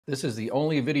This is the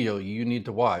only video you need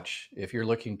to watch if you're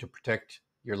looking to protect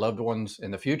your loved ones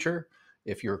in the future,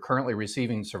 if you're currently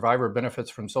receiving survivor benefits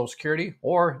from Social Security,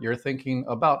 or you're thinking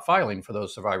about filing for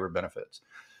those survivor benefits.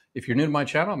 If you're new to my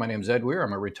channel, my name is Ed Weir.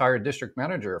 I'm a retired district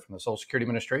manager from the Social Security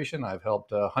Administration. I've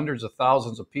helped hundreds of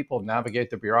thousands of people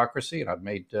navigate the bureaucracy, and I've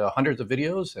made hundreds of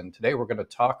videos. And today we're going to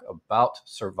talk about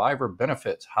survivor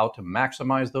benefits, how to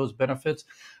maximize those benefits,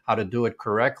 how to do it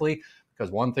correctly.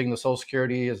 Because one thing the Social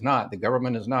Security is not, the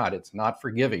government is not, it's not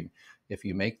forgiving. If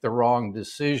you make the wrong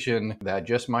decision, that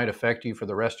just might affect you for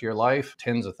the rest of your life,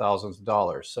 tens of thousands of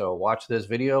dollars. So watch this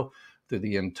video through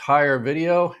the entire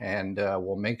video, and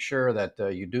we'll make sure that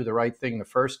you do the right thing the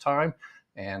first time,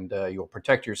 and you'll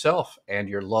protect yourself and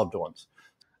your loved ones.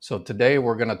 So today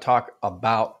we're going to talk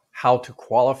about how to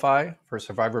qualify for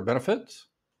survivor benefits,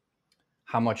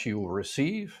 how much you will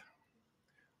receive,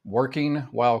 working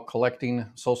while collecting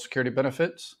Social Security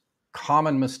benefits,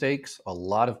 common mistakes a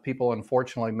lot of people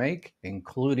unfortunately make,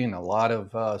 including a lot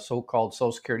of so-called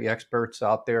Social Security experts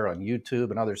out there on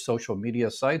YouTube and other social media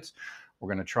sites. We're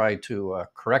going to try to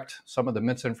correct some of the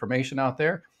misinformation out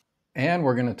there. And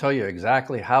we're going to tell you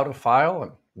exactly how to file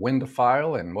and when to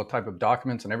file and what type of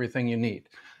documents and everything you need.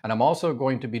 And I'm also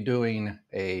going to be doing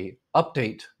a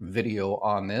update video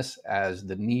on this as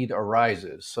the need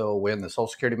arises. So when the Social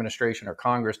Security Administration or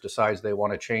Congress decides they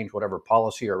want to change whatever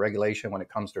policy or regulation when it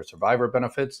comes to survivor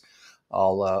benefits,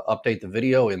 I'll update the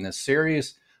video in this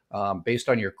series based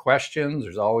on your questions.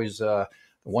 There's always the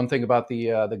one thing about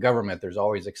the government, there's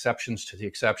always exceptions to the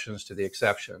exceptions to the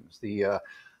exceptions. The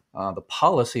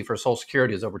policy for Social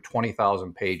Security is over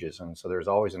 20,000 pages, and so there's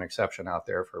always an exception out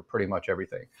there for pretty much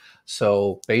everything.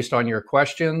 So based on your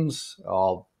questions,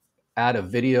 I'll add a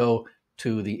video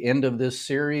to the end of this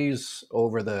series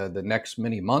over the next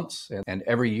many months, and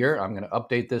every year I'm going to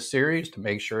update this series to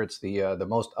make sure it's the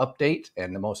most update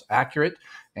and the most accurate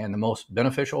and the most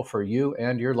beneficial for you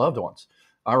and your loved ones.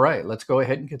 All right, let's go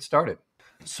ahead and get started.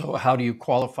 So how do you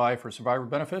qualify for survivor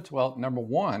benefits? Well, number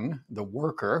one, the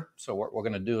worker. So what we're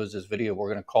going to do is this video, we're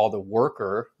going to call the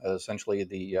worker essentially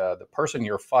the person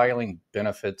you're filing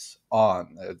benefits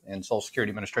on. In Social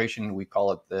Security Administration, we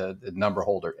call it the number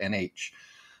holder, NH.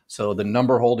 So the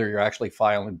number holder you're actually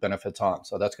filing benefits on.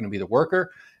 So that's going to be the worker,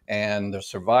 and the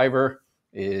survivor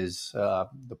is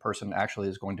the person actually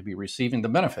is going to be receiving the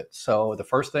benefits. So the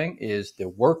first thing is the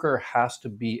worker has to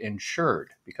be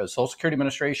insured, because Social Security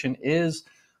Administration is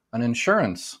an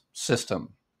insurance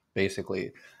system,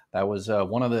 basically. That was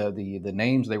one of the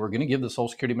names they were going to give the Social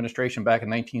Security Administration back in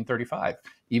 1935.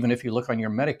 Even if you look on your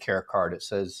Medicare card, it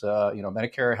says,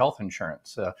 Medicare health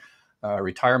insurance.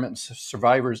 Retirement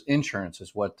survivors insurance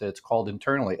is what it's called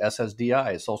internally.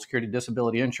 SSDI, Social Security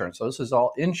Disability Insurance. So this is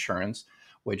all insurance,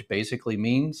 which basically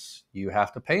means you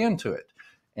have to pay into it.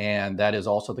 And that is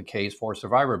also the case for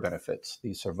survivor benefits.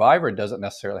 The survivor doesn't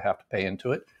necessarily have to pay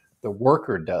into it. The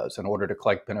worker does, in order to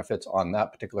collect benefits on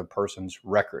that particular person's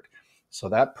record. So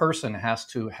that person has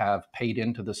to have paid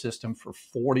into the system for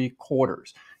 40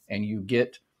 quarters, and you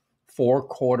get 4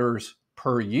 quarters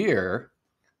per year.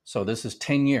 So this is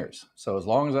 10 years. So as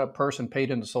long as that person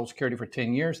paid into Social Security for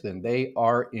 10 years, then they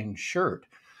are insured.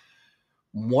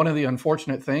 One of the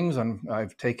unfortunate things, and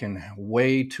I've taken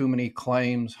way too many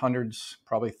claims, hundreds,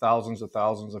 probably thousands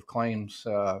of claims.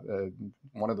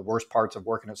 One of the worst parts of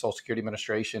working at Social Security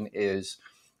Administration is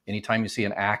anytime you see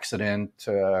an accident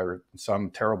or some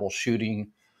terrible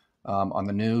shooting on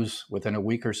the news, within a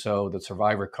week or so, the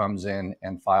survivor comes in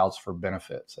and files for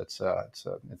benefits.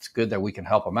 It's good that we can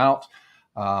help them out,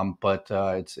 but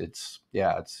it's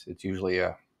usually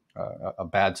a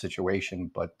bad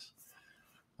situation, but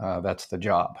that's the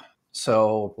job.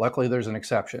 So luckily there's an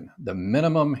exception. The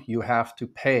minimum you have to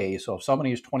pay, so if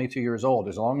somebody is 22 years old,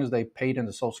 as long as they paid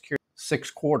into Social Security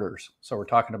 6 quarters, so we're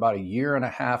talking about a year and a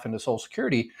half into Social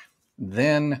Security,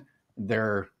 then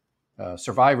their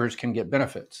survivors can get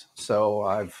benefits. So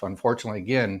I've unfortunately,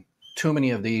 again, too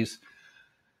many of these.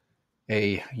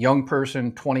 A young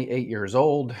person, 28 years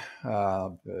old,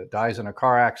 dies in a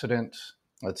car accident.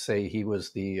 Let's say he was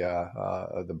the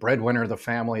breadwinner of the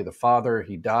family, the father.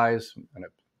 He dies in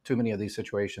too many of these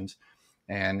situations,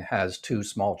 and has 2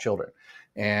 small children.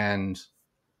 And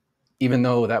even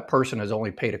though that person has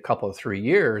only paid a couple of 3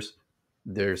 years,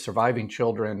 their surviving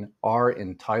children are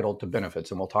entitled to benefits.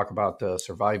 And we'll talk about the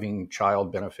surviving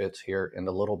child benefits here in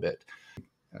a little bit.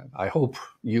 I hope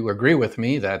you agree with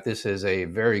me that this is a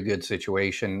very good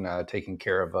situation, taking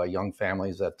care of young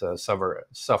families that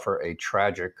suffer a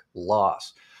tragic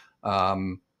loss.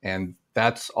 And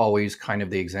that's always kind of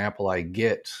the example I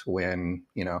get when,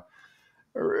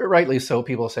 rightly so,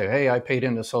 people say, hey, I paid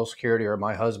into Social Security, or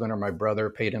my husband or my brother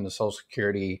paid into Social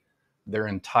Security their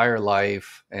entire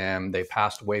life and they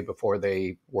passed away before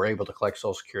they were able to collect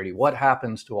Social Security, what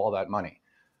happens to all that money?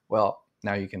 Well,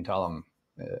 now you can tell them,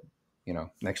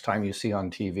 next time you see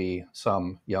on TV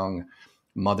some young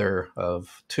mother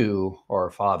of two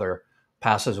or father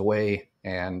passes away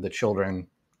and the children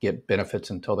get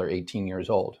benefits until they're 18 years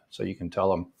old. So you can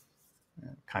tell them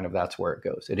kind of that's where it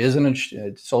goes. It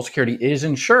isn't, Social Security is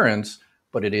insurance,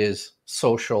 but it is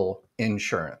social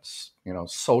insurance,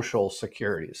 social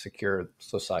security, secure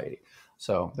society.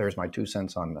 So there's my 2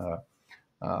 cents on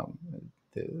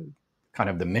the kind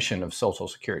of the mission of Social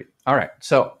Security. All right,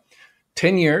 so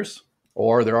 10 years,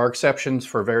 or there are exceptions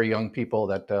for very young people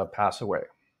that pass away.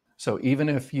 So even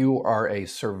if you are a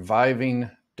surviving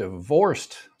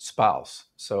divorced spouse,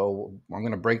 so I'm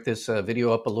going to break this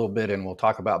video up a little bit and we'll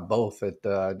talk about both at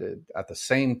the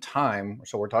same time.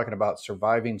 So we're talking about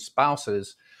surviving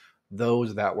spouses,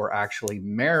 those that were actually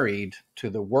married to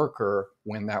the worker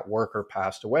when that worker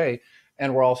passed away.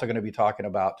 And we're also going to be talking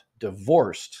about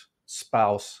divorced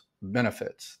spouse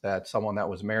benefits, that someone that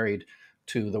was married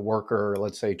to the worker,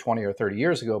 let's say 20 or 30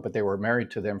 years ago, but they were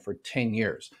married to them for 10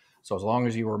 years. So as long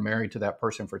as you were married to that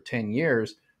person for 10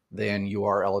 years, then you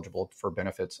are eligible for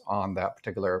benefits on that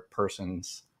particular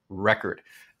person's record.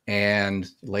 And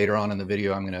later on in the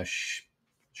video, I'm going to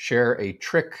share a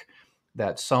trick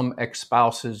that some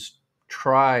ex-spouses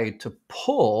try to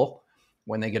pull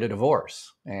when they get a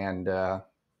divorce, and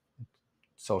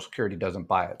Social Security doesn't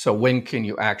buy it. So when can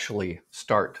you actually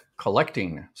start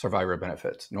collecting survivor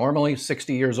benefits? Normally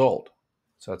 60 years old.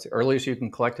 So that's the earliest you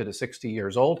can collect it at 60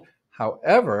 years old.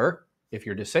 However, if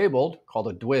you're disabled, called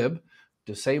a DWIB,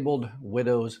 disabled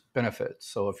widows benefits.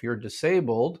 So if you're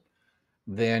disabled,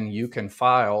 then you can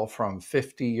file from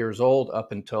 50 years old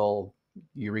up until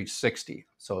you reach 60.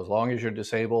 So as long as you're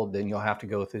disabled, then you'll have to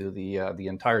go through the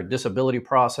entire disability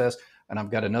process. And I've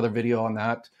got another video on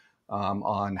that,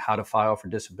 on how to file for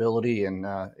disability and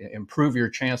improve your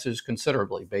chances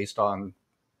considerably based on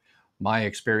my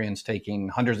experience taking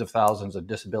hundreds of thousands of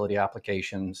disability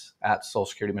applications at Social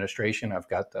Security Administration. I've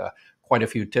got quite a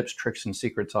few tips, tricks, and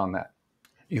secrets on that.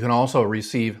 You can also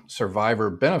receive survivor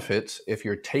benefits if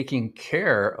you're taking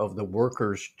care of the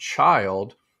worker's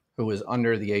child who is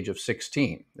under the age of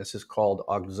 16. This is called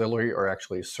auxiliary, or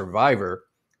actually survivor,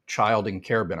 child and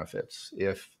care benefits.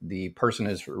 If the person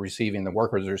is receiving, the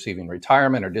worker is receiving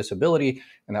retirement or disability,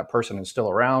 and that person is still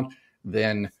around,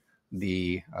 then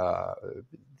the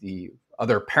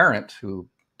other parent who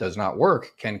does not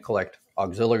work can collect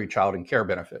auxiliary child and care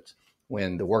benefits.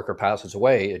 When the worker passes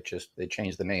away, they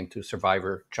change the name to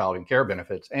survivor child and care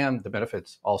benefits, and the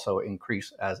benefits also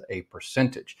increase as a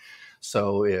percentage.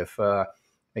 So if,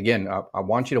 again, I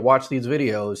want you to watch these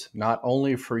videos, not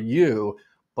only for you,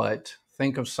 but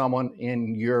think of someone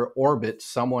in your orbit,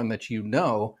 someone that you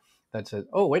know that says,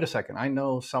 oh, wait a second, I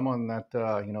know someone that,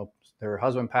 their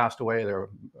husband passed away, their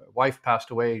wife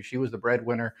passed away, she was the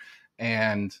breadwinner,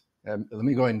 and let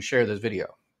me go ahead and share this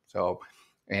video. So,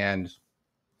 and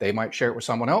they might share it with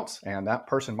someone else, and that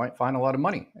person might find a lot of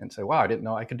money and say, wow, I didn't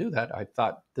know I could do that. I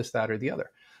thought this, that, or the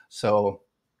other. So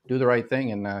do the right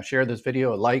thing and share this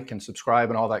video, like and subscribe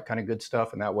and all that kind of good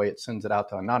stuff. And that way it sends it out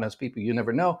to anonymous people you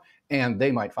never know, and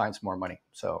they might find some more money.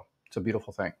 So it's a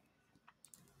beautiful thing.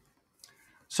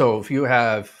 So if you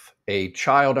have a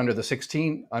child under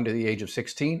the age of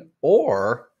 16,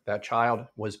 or that child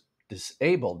was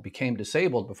became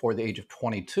disabled before the age of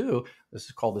 22, this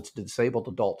is called its disabled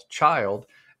adult child,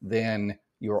 then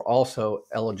you're also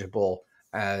eligible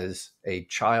as a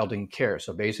child in care.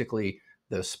 So basically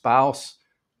the spouse,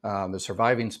 the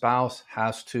surviving spouse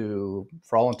has to,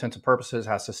 for all intents and purposes,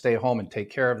 has to stay home and take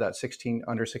care of that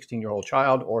under 16-year-old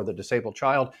child or the disabled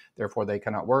child. Therefore, they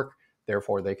cannot work.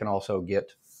 Therefore, they can also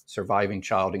get surviving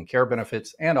child and care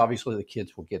benefits. And obviously the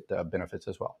kids will get benefits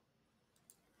as well.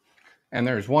 And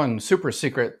there's one super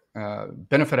secret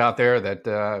benefit out there that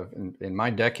in my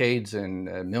decades and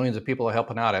millions of people are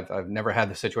helping out, I've never had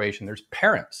the situation. There's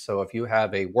parents. So if you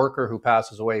have a worker who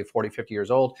passes away 40, 50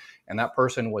 years old, and that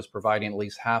person was providing at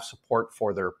least half support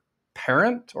for their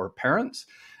parent or parents,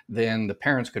 then the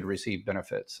parents could receive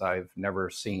benefits. I've never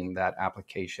seen that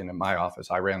application in my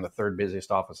office. I ran the third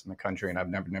busiest office in the country, and I've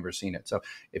never seen it. So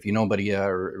if you know anybody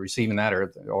receiving that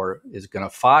or is going to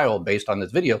file based on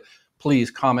this video,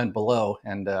 please comment below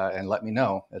and let me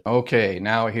know. Okay,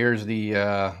 now here's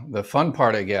the fun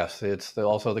part, I guess. It's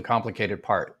also the complicated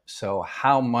part. So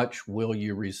how much will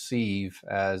you receive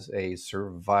as a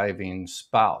surviving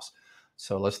spouse?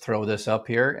 So let's throw this up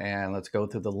here and let's go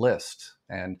through the list.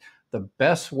 And The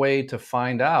best way to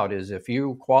find out is if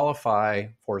you qualify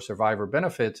for survivor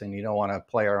benefits and you don't want to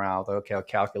play around with, okay, I'll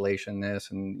calculation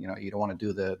this, and you don't want to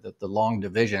do the long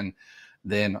division,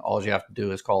 then all you have to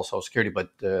do is call Social Security. But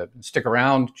stick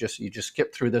around, you just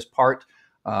skip through this part,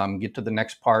 get to the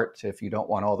next part if you don't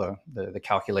want all the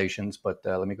calculations. But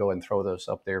let me go ahead and throw those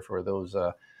up there for those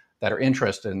that are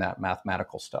interested in that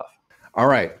mathematical stuff. All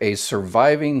right, a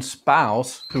surviving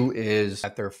spouse who is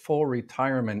at their full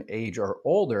retirement age or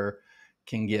older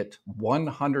can get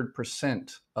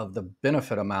 100% of the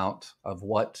benefit amount of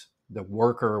what the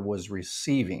worker was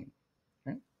receiving.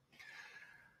 Okay?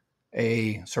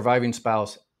 A surviving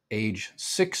spouse age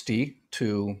 60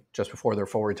 to just before their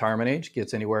full retirement age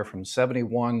gets anywhere from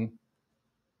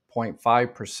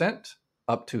 71.5%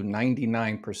 up to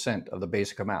 99% of the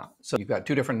basic amount. So you've got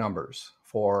two different numbers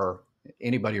for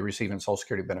anybody receiving Social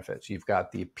Security benefits. You've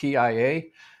got the PIA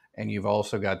and you've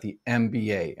also got the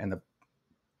MBA.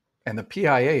 And the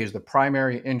PIA is the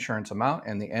primary insurance amount,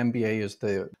 and the MBA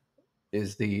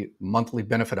is the monthly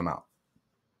benefit amount.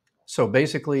 So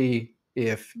basically,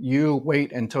 if you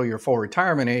wait until your full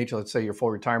retirement age, let's say your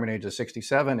full retirement age is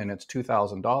 67 and it's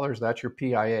 $2,000, that's your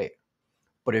PIA.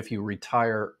 But if you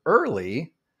retire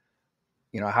early,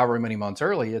 however many months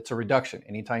early, it's a reduction.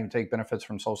 Anytime you take benefits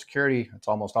from Social Security, it's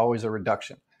almost always a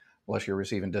reduction, unless you're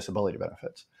receiving disability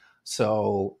benefits.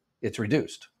 So it's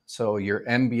reduced. So your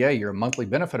MBA, your monthly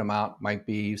benefit amount, might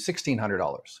be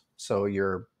 $1,600. So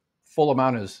your full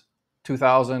amount is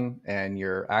 $2,000, and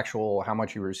your actual how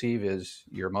much you receive is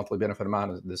your monthly benefit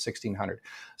amount is the $1,600.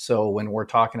 So when we're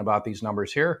talking about these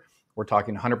numbers here, we're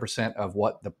talking 100% of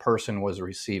what the person was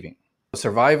receiving. A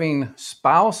surviving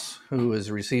spouse who is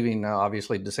receiving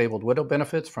obviously disabled widow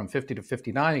benefits from 50 to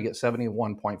 59, you get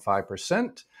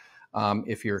 71.5%.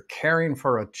 If you're caring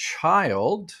for a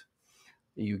child,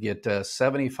 you get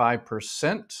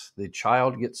 75%. The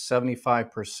child gets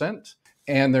 75%.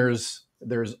 And there's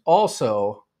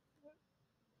also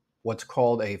what's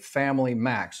called a family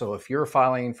max. So if you're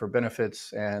filing for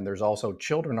benefits and there's also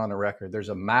children on the record, there's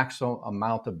a maximum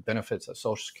amount of benefits that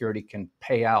Social Security can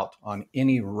pay out on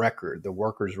any record, the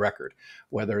worker's record,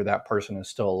 whether that person is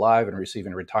still alive and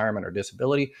receiving retirement or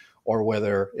disability, or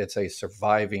whether it's a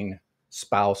surviving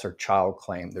spouse or child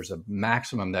claim. There's a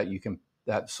maximum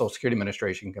that Social Security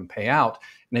Administration can pay out,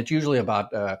 and it's usually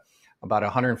about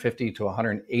 150 to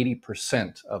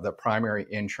 180% of the primary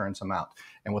insurance amount.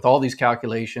 And with all these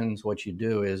calculations, what you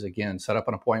do is, again, set up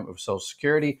an appointment with Social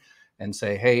Security and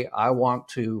say, hey, I want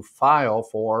to file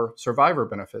for survivor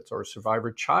benefits or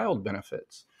survivor child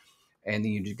benefits. And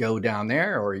then you just go down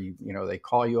there, or they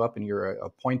call you up in your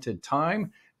appointed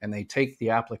time, and they take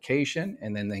the application,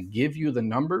 and then they give you the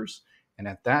numbers. And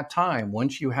at that time,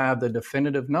 once you have the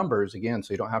definitive numbers, again,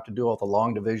 so you don't have to do all the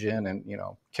long division and,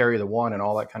 carry the one and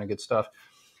all that kind of good stuff,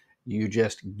 you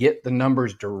just get the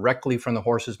numbers directly from the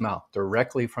horse's mouth,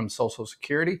 directly from Social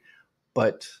Security.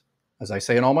 But as I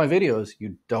say in all my videos,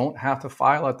 you don't have to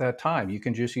file at that time. You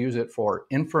can just use it for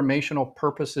informational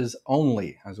purposes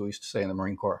only, as we used to say in the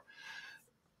Marine Corps.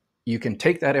 You can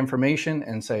take that information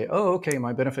and say, oh, okay,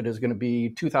 my benefit is going to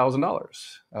be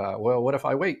 $2,000. Well, what if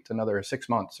I wait another 6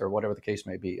 months or whatever the case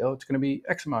may be? Oh, it's going to be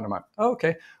X amount of money. Oh,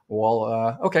 okay.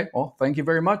 Well, thank you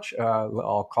very much.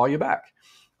 I'll call you back.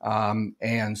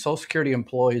 And Social Security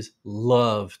employees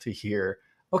love to hear,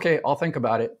 okay, I'll think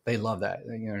about it. They love that.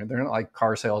 They're not like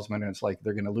car salesmen and it's like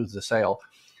they're going to lose the sale.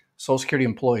 Social Security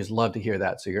employees love to hear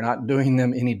that. So you're not doing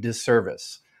them any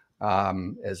disservice.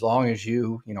 As long as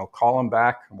you call them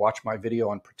back, watch my video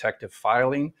on protective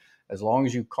filing. As long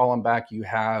as you call them back, you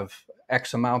have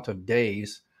X amount of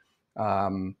days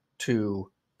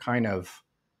to kind of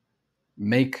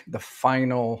make the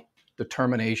final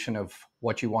determination of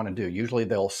what you want to do. Usually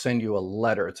they'll send you a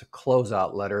letter. It's a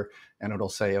closeout letter, and it'll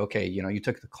say, okay, you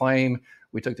took the claim.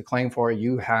 We took the claim for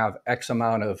you. You have X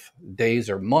amount of days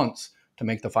or months to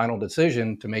make the final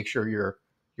decision to make sure your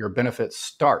benefits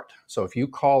start. So if you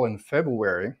call in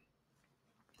February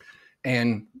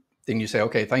and then you say,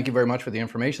 okay, thank you very much for the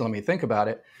information, let me think about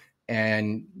it,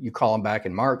 and you call them back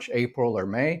in March, April, or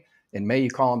May. In May, you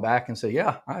call them back and say,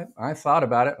 yeah, I thought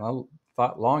about it. I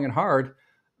thought long and hard.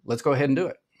 Let's go ahead and do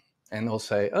it. And they'll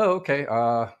say, oh, okay.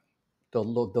 They'll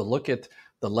look at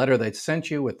the letter they sent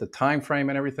you with the time frame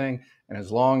and everything. And as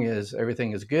long as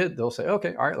everything is good, they'll say,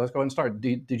 okay, all right, let's go ahead and start.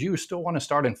 Did you still want to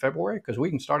start in February? Because we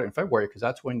can start in February because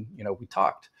that's when we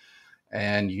talked.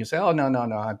 And you can say, oh,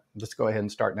 no, let's go ahead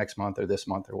and start next month or this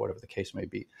month or whatever the case may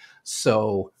be.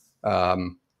 So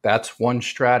that's one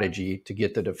strategy to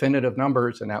get the definitive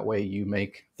numbers, and that way you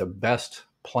make the best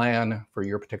plan for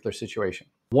your particular situation.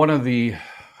 One of the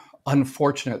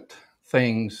unfortunate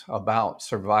things about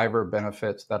survivor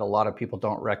benefits that a lot of people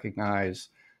don't recognize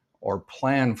or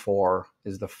plan for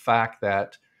is the fact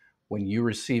that when you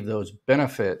receive those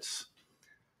benefits,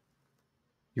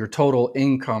 your total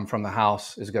income from the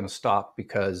house is going to stop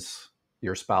because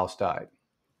your spouse died.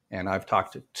 And I've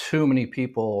talked to too many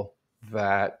people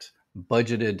that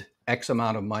budgeted X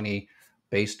amount of money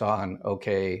based on,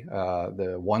 okay,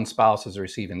 the one spouse is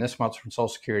receiving this much from Social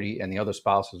Security and the other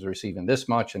spouse is receiving this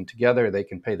much, and together they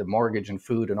can pay the mortgage and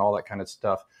food and all that kind of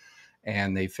stuff.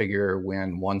 And they figure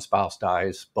when one spouse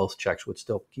dies, both checks would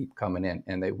still keep coming in,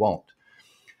 and they won't.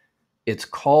 It's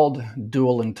called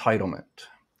dual entitlement.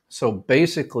 So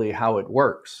basically how it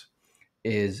works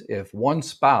is if one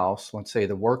spouse, let's say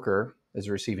the worker, is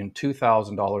receiving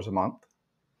 $2,000 a month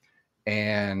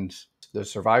and the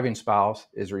surviving spouse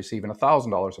is receiving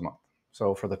 $1,000 a month.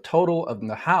 So for the total of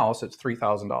the house, it's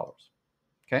 $3,000.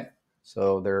 Okay.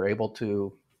 So they're able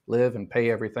to live and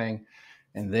pay everything.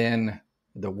 And then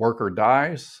the worker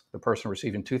dies, the person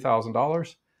receiving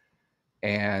 $2,000,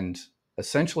 and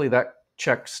essentially that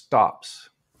check stops.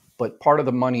 But part of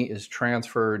the money is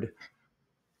transferred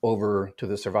over to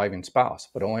the surviving spouse,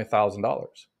 but only $1,000.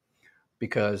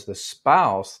 Because the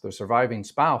spouse, the surviving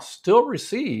spouse, still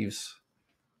receives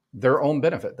their own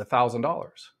benefit, the $1,000,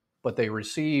 but they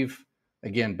receive,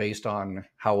 again, based on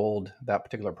how old that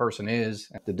particular person is.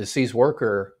 If the deceased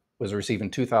worker was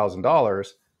receiving $2,000,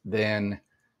 then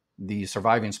the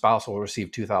surviving spouse will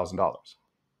receive $2,000,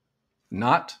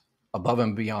 not above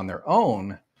and beyond their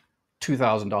own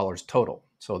 $2,000 total.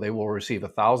 So they will receive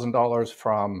 $1,000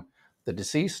 from the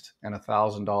deceased and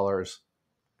 $1,000,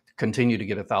 continue to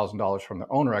get $1,000 from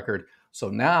their own record. So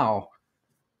now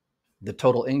the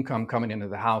total income coming into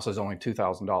the house is only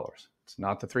 $2,000. It's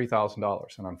not the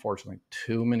 $3,000. And unfortunately,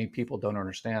 too many people don't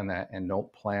understand that and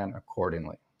don't plan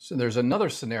accordingly. So there's another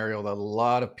scenario that a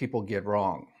lot of people get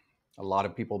wrong. A lot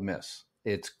of people miss.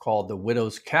 It's called the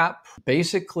widow's cap.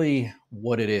 Basically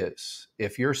what it is,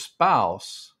 if your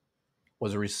spouse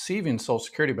was receiving Social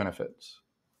Security benefits,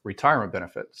 retirement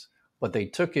benefits, but they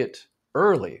took it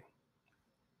early,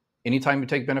 anytime you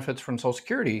take benefits from Social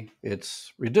Security,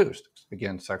 it's reduced,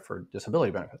 again, except for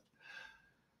disability benefits.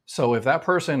 So if that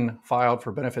person filed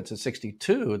for benefits at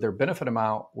 62, their benefit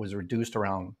amount was reduced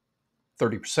around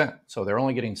 30%. So they're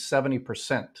only getting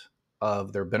 70%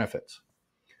 of their benefits.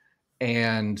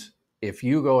 And if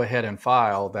you go ahead and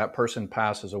file, that person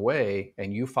passes away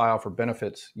and you file for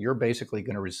benefits, you're basically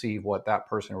going to receive what that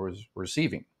person was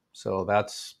receiving. So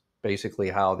that's basically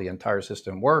how the entire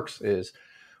system works, is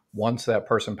once that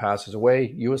person passes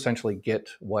away, you essentially get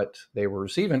what they were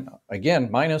receiving, again,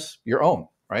 minus your own,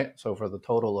 right? So for the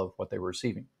total of what they were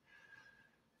receiving.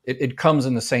 It comes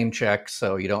in the same check,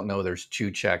 so you don't know there's two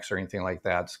checks or anything like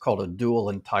that. It's called a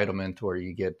dual entitlement, where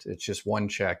you get, it's just one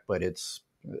check, but it's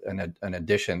an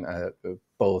addition,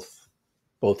 both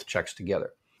checks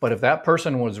together. But if that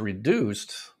person was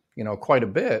reduced, quite a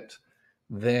bit,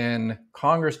 then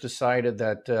Congress decided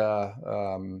that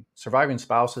surviving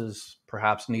spouses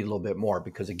perhaps need a little bit more,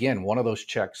 because again, one of those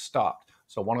checks stopped.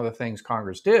 So one of the things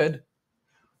Congress did,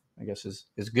 I guess,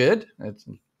 is good. It'd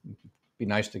be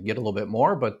nice to get a little bit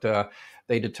more, but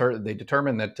they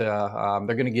determined that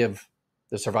they're going to give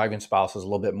the surviving spouses a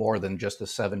little bit more than just the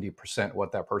 70%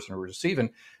 what that person was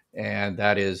receiving, and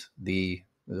that is the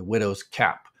widow's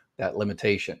cap, that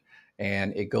limitation.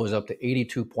 And it goes up to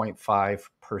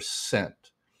 82.5%.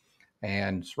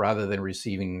 And rather than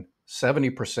receiving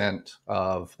 70%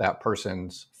 of that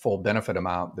person's full benefit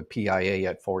amount, the PIA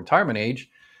at full retirement age,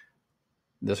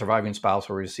 the surviving spouse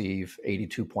will receive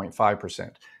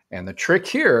 82.5%. And the trick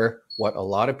here, what a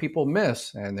lot of people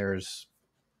miss, and there's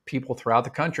people throughout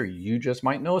the country, you just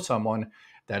might know someone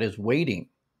that is waiting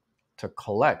to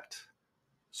collect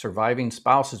surviving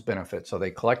spouse's benefits. So they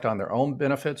collect on their own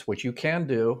benefits, which you can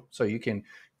do. So you can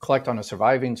collect on a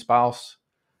surviving spouse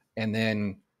and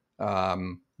then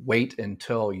wait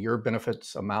until your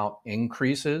benefits amount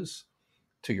increases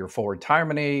to your full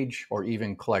retirement age, or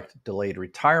even collect delayed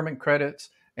retirement credits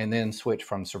and then switch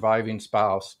from surviving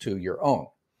spouse to your own,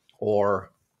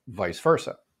 or vice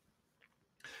versa.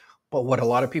 But what a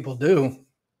lot of people do,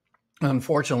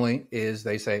 unfortunately, is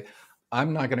they say,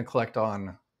 I'm not going to collect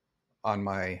on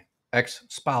my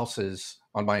ex-spouse's,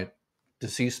 on my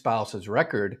deceased spouse's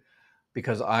record,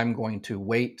 because I'm going to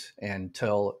wait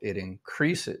until it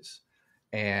increases.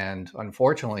 And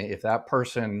unfortunately, if that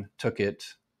person took it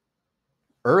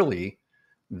early,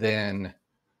 then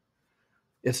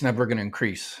it's never going to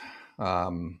increase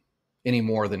any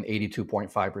more than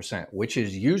 82.5%, which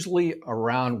is usually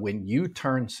around when you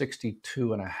turn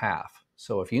 62 and a half.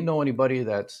 So if you know anybody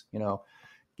that's,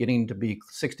 getting to be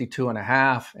 62 and a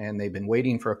half, and they've been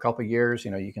waiting for a couple of years.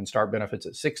 You can start benefits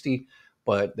at 60,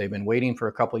 but they've been waiting for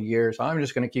a couple of years. I'm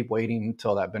just going to keep waiting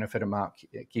until that benefit amount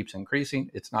keeps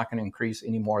increasing. It's not going to increase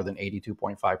any more than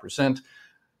 82.5%,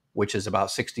 which is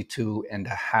about 62 and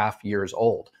a half years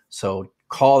old. So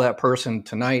call that person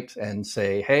tonight and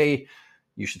say, hey,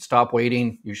 you should stop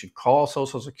waiting. You should call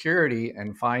Social Security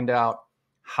and find out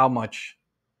how much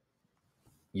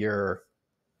your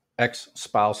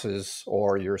ex-spouses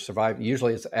or your survivor,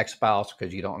 usually it's ex-spouse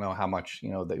because you don't know how much,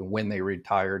 when they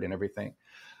retired and everything.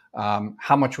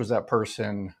 How much was that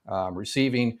person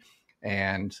receiving?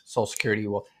 And Social Security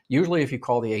will, usually if you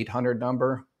call the 800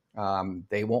 number,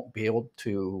 they won't be able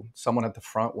to, someone at the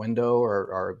front window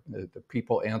or the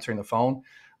people answering the phone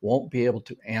won't be able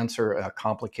to answer a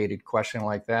complicated question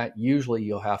like that. Usually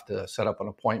you'll have to set up an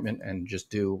appointment and just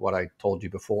do what I told you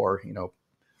before,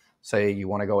 say you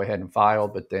want to go ahead and file,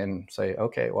 but then say,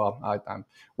 okay, well, I'm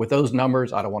with those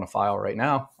numbers, I don't want to file right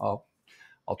now. I'll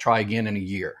try again in a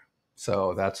year.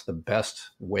 So that's the best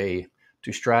way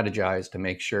to strategize to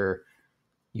make sure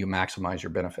you maximize your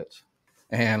benefits.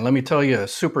 And let me tell you a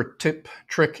super tip,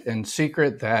 trick, and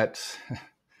secret that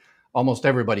almost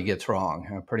everybody gets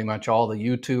wrong. Pretty much all the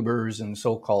YouTubers and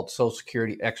so-called Social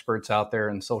Security experts out there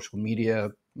in social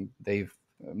media,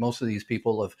 most of these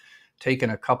people have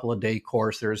taken a couple of day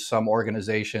course. There's some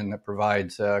organization that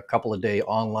provides a couple of day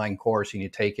online course, and you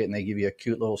take it and they give you a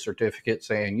cute little certificate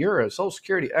saying you're a Social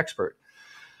Security expert.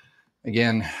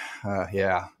 Again,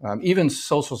 even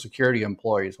Social Security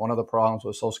employees, one of the problems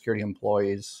with Social Security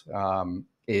employees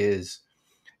is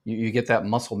you get that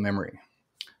muscle memory.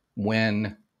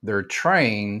 When they're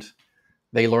trained,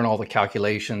 they learn all the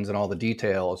calculations and all the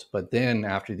details, but then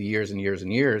after the years and years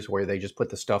and years where they just put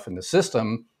the stuff in the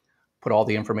system, put all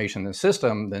the information in the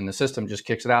system, then the system just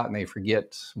kicks it out and they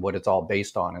forget what it's all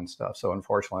based on and stuff. So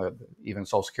unfortunately, even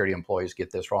Social Security employees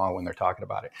get this wrong when they're talking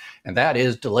about it. And that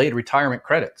is delayed retirement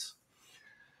credits.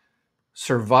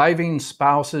 Surviving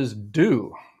spouses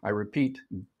I repeat,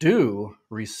 do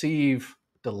receive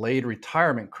delayed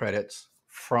retirement credits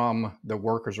from the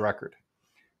worker's record.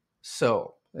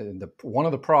 So one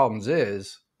of the problems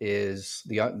is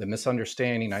the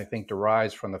misunderstanding, I think,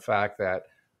 derives from the fact that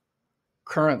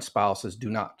current spouses do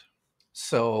not.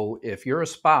 So if you're a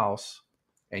spouse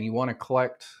and you want to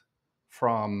collect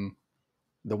from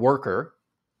the worker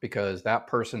because that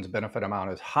person's benefit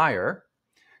amount is higher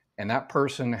and that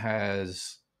person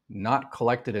has not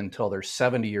collected until they're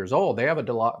 70 years old, they have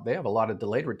a lot of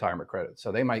delayed retirement credits.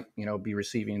 So they might, be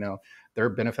receiving, their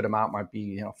benefit amount might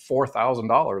be,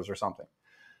 $4,000 or something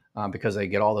because they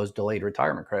get all those delayed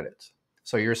retirement credits.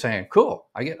 So you're saying, cool,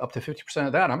 I get up to 50%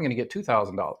 of that. I'm going to get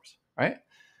 $2,000, right?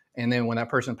 And then when that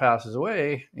person passes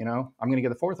away, I'm going to get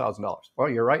the $4,000. Well,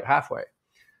 you're right halfway.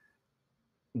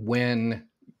 When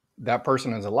that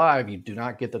person is alive, you do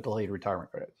not get the delayed retirement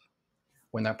credits.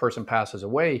 When that person passes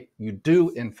away, you do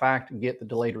in fact get the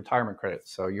delayed retirement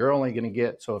credits. So you're only going to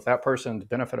get, so if that person's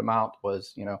benefit amount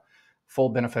was, full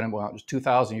benefit amount was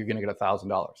 $2,000, you're going to get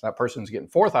 $1,000. That person's getting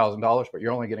 $4,000, but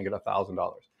you're only going to get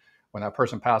 $1,000. When that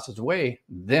person passes away,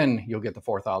 then you'll get the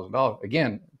 $4,000.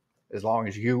 Again, as long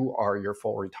as you are your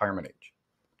full retirement age.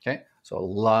 Okay, so a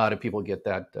lot of people get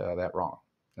that wrong.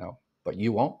 But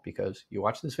you won't because you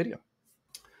watch this video.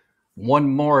 One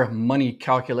more money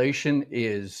calculation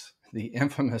is the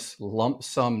infamous lump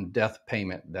sum death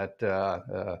payment. That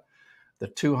the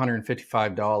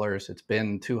 $255. It's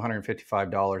been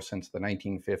 $255 since the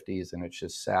 1950s, and it's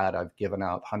just sad. I've given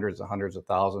out hundreds of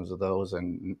thousands of those,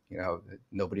 and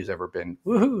nobody's ever been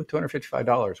woohoo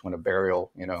 $255 when a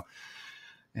burial,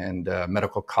 and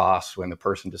medical costs when the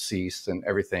person deceased and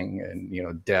everything,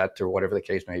 and debt or whatever the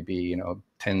case may be,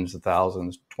 tens of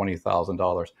thousands,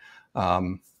 $20,000.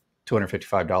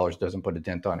 $255 doesn't put a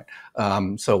dent on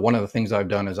it. So one of the things I've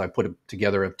done is I put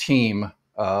together a team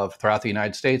throughout the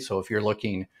United States. So if you're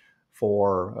looking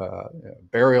for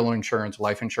burial insurance,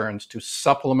 life insurance to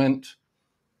supplement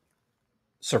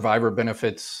survivor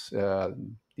benefits, the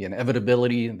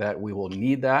inevitability that we will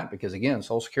need that, because again,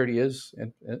 Social Security is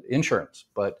insurance,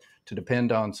 but to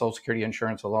depend on Social Security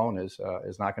insurance alone is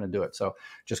not going to do it. So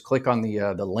just click on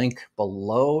the link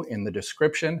below in the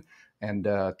description and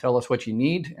tell us what you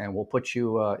need, and we'll put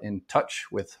you in touch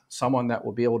with someone that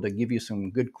will be able to give you some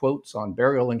good quotes on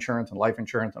burial insurance and life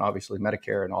insurance and obviously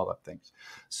Medicare and all that things.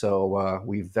 So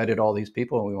we've vetted all these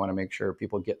people, and we want to make sure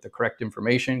people get the correct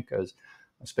information, because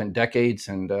I spent decades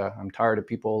and I'm tired of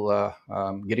people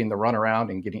getting the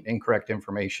runaround and getting incorrect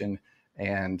information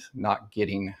and not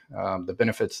getting the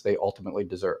benefits they ultimately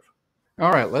deserve.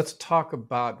 All right, let's talk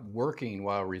about working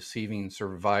while receiving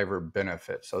survivor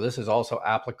benefits. So this is also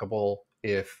applicable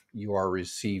if you are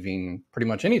receiving pretty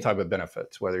much any type of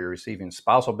benefits, whether you're receiving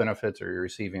spousal benefits or you're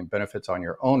receiving benefits on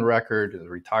your own record,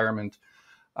 retirement.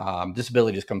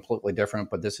 Disability is completely different,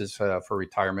 but this is for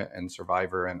retirement and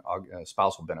survivor and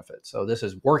spousal benefits. So this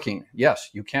is working. Yes,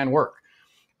 you can work.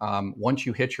 Once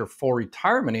you hit your full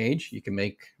retirement age, you can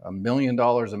make $1 million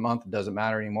a month. It doesn't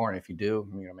matter anymore. And if you do,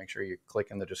 make sure you click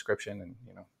in the description and,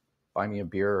 buy me a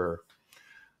beer or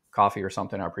coffee or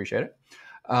something. I appreciate it.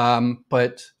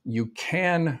 But you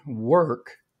can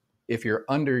work if you're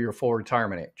under your full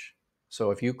retirement age.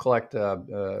 So if you collect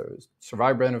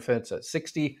survivor benefits at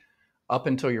 60, up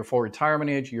until your full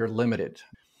retirement age, you're limited.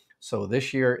 So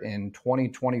this year in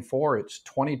 2024, it's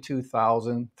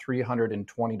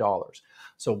 $22,320.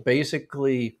 So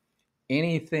basically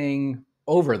anything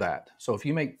over that. So if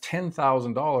you make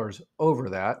 $10,000 over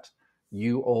that,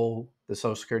 you owe the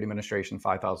Social Security Administration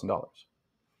 $5,000.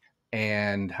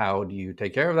 And how do you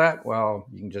take care of that? Well,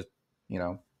 you can just,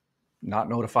 not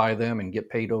notify them and get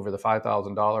paid over the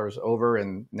 $5,000 over.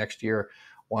 And next year,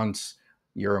 once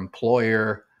your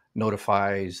employer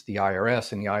notifies the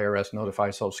IRS and the IRS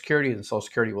notifies Social Security, then Social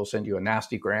Security will send you a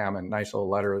nasty gram and nice little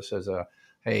letter that says,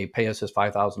 hey, pay us this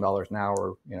 $5,000 now,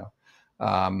 or,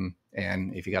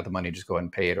 and if you got the money, just go ahead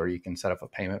and pay it, or you can set up a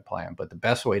payment plan. But the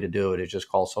best way to do it is just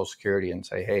call Social Security and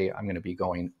say, hey, I'm going to be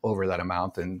going over that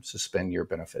amount and suspend your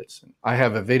benefits. I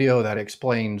have a video that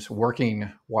explains working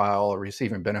while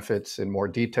receiving benefits in more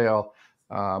detail.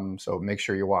 So make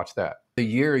sure you watch that. The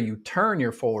year you turn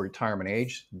your full retirement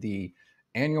age, the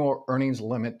annual earnings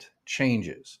limit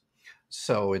changes.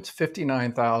 So it's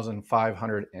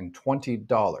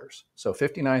 $59,520. So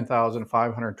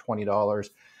 $59,520.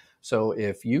 So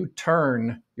if you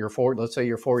turn let's say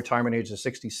your full retirement age is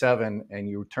 67 and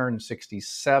you turn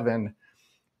 67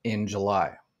 in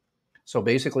July. So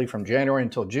basically from January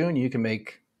until June, you can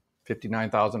make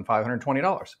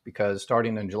 $59,520 because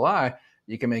starting in July,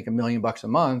 you can make $1 million a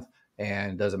month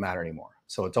and it doesn't matter anymore.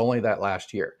 So it's only that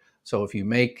last year. So if you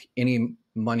make any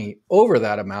money over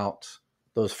that amount,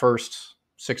 those first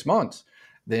 6 months,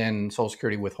 then Social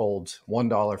Security withholds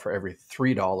 $1 for every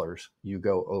 $3 you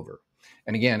go over.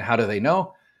 And again, how do they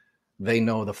know? They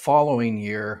know the following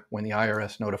year when the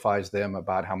IRS notifies them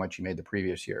about how much you made the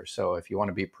previous year. So if you want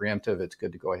to be preemptive, it's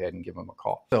good to go ahead and give them a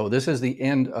call. So this is the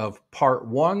end of part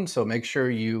 1. So make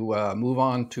sure you move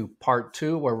on to part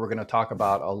 2, where we're going to talk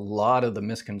about a lot of the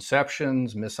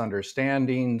misconceptions,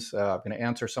 misunderstandings. I'm going to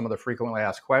answer some of the frequently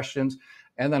asked questions.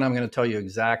 And then I'm going to tell you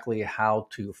exactly how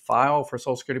to file for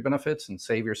Social Security benefits and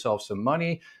save yourself some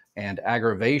money and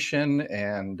aggravation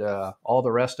and all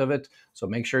the rest of it. So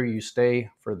make sure you stay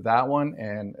for that one.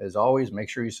 And as always, make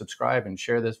sure you subscribe and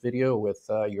share this video with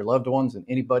your loved ones and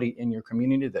anybody in your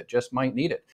community that just might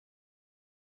need it.